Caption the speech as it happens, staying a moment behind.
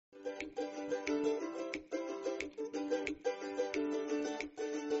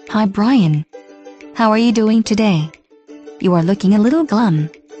Hi Brian. How are you doing today? You are looking a little glum.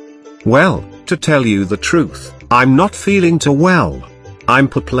 Well, to tell you the truth, I'm not feeling too well. I'm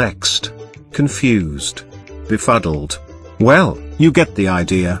perplexed, confused, befuddled. Well, you get the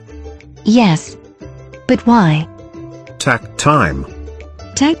idea. Yes. But why? Tack Time.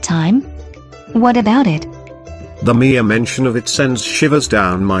 Tack Time? What about it? The mere mention of it sends shivers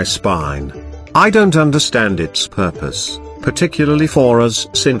down my spine. I don't understand its purpose, particularly for us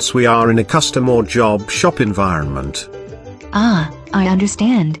since we are in a custom or job shop environment. Ah, I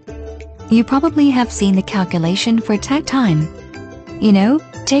understand. You probably have seen the calculation for Tack Time. You know,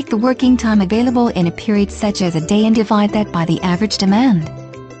 take the working time available in a period such as a day and divide that by the average demand.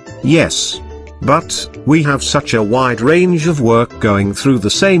 Yes. But, we have such a wide range of work going through the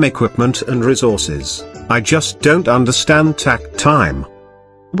same equipment and resources. I just don't understand Tack Time.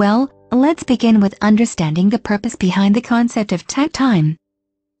 Well, let's begin with understanding the purpose behind the concept of Tack Time.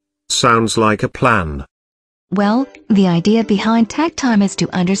 Sounds like a plan. Well, the idea behind Tack Time is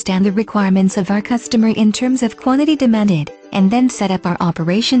to understand the requirements of our customer in terms of quantity demanded, and then set up our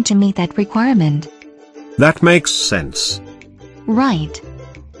operation to meet that requirement. That makes sense. Right.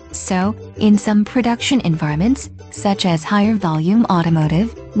 So, in some production environments, such as higher volume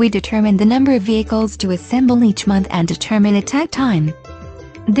automotive, we determine the number of vehicles to assemble each month and determine a Tack Time.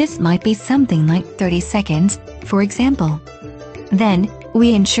 This might be something like 30 seconds, for example. Then,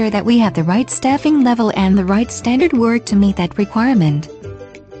 we ensure that we have the right staffing level and the right standard work to meet that requirement.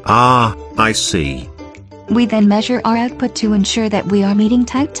 Ah, I see. We then measure our output to ensure that we are meeting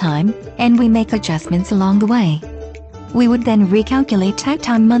Tack Time, and we make adjustments along the way. We would then recalculate Tack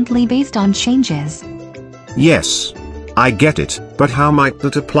Time monthly based on changes. Yes. I get it, but how might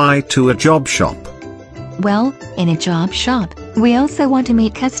that apply to a job shop? Well, in a job shop, we also want to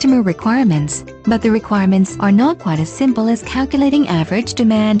meet customer requirements, but the requirements are not quite as simple as calculating average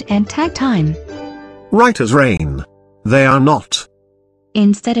demand and Tack Time. Right as rain. They are not.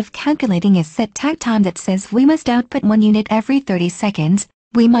 Instead of calculating a set Tack Time that says we must output 1 unit every 30 seconds,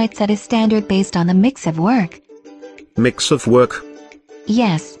 we might set a standard based on the mix of work. Mix of work?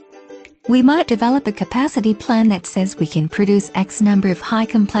 Yes. We might develop a capacity plan that says we can produce X number of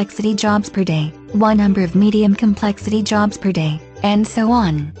high-complexity jobs per day, Y number of medium-complexity jobs per day, and so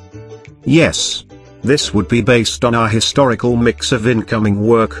on. Yes. This would be based on our historical mix of incoming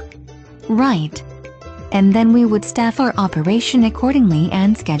work. Right. And then we would staff our operation accordingly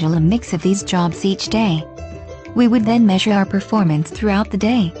and schedule a mix of these jobs each day. We would then measure our performance throughout the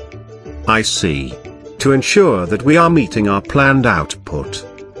day. I see. To ensure that we are meeting our planned output.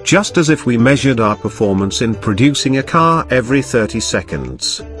 Just as if we measured our performance in producing a car every 30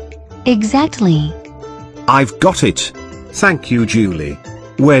 seconds. Exactly. I've got it. Thank you, Julie.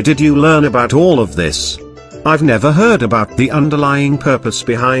 Where did you learn about all of this? I've never heard about the underlying purpose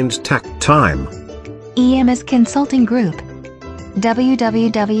behind Tack Time. EMS Consulting Group.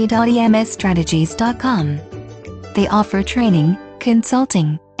 www.emsstrategies.com. They offer training,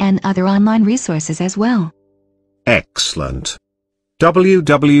 consulting, and other online resources as well. Excellent.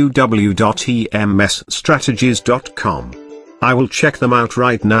 www.emsstrategies.com. I will check them out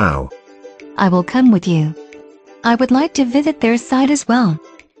right now. I will come with you. I would like to visit their site as well.